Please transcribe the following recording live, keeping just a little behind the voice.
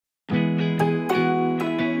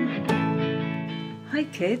Hi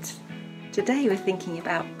kids, today we're thinking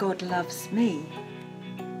about God loves me.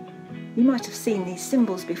 You might have seen these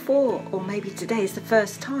symbols before, or maybe today is the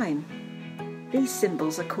first time. These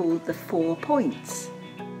symbols are called the 4 points,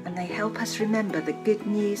 and they help us remember the good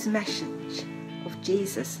news message of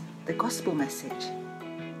Jesus, the gospel message.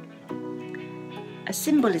 A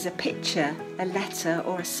symbol is a picture, a letter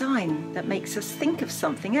or a sign that makes us think of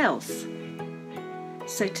something else.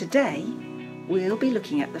 So today we'll be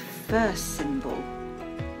looking at the first symbol.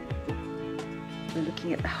 We're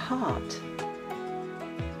looking at the heart.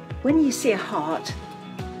 When you see a heart,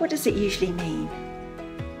 what does it usually mean?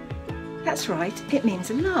 That's right, it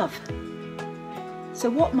means love. So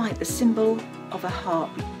what might the symbol of a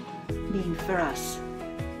heart mean for us?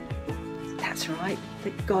 That's right,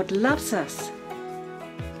 that God loves us.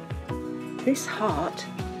 This heart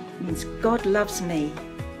means God loves me.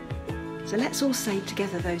 So let's all say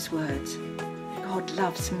together those words. God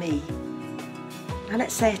loves me. Now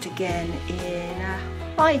let's say it again in a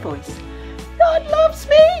high voice. God loves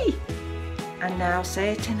me! And now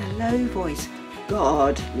say it in a low voice.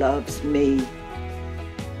 God loves me.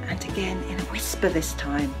 And again in a whisper this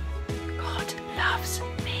time. God loves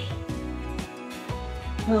me.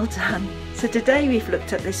 Well done. So today we've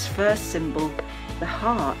looked at this first symbol, the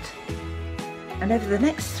heart. And over the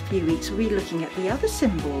next few weeks we'll be looking at the other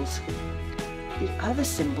symbols. The other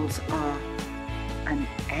symbols are an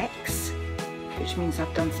X, which means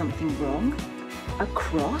I've done something wrong, a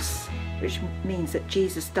cross, which means that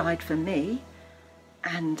Jesus died for me,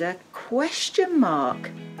 and a question mark,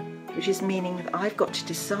 which is meaning that I've got to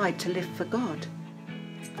decide to live for God.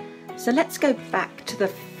 So let's go back to the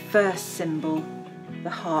first symbol, the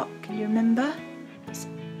heart. Can you remember?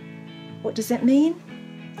 What does it mean?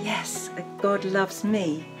 Yes, that God loves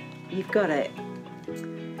me. You've got it.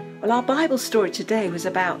 Well, our Bible story today was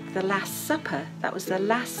about the Last Supper. That was the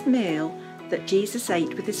last meal that Jesus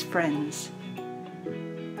ate with his friends.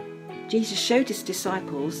 Jesus showed his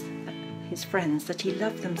disciples, his friends, that he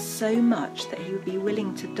loved them so much that he would be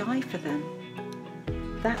willing to die for them.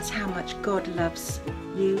 That's how much God loves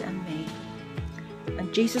you and me.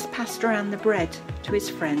 And Jesus passed around the bread to his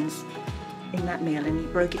friends in that meal, and he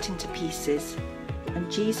broke it into pieces.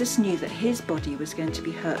 And Jesus knew that his body was going to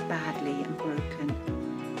be hurt badly and broken.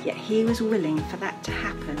 Yet he was willing for that to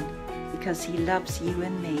happen because he loves you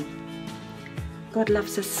and me. God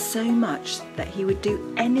loves us so much that he would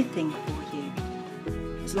do anything for you,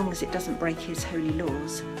 as long as it doesn't break his holy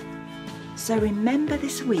laws. So remember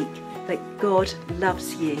this week that God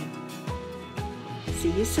loves you.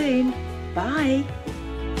 See you soon. Bye.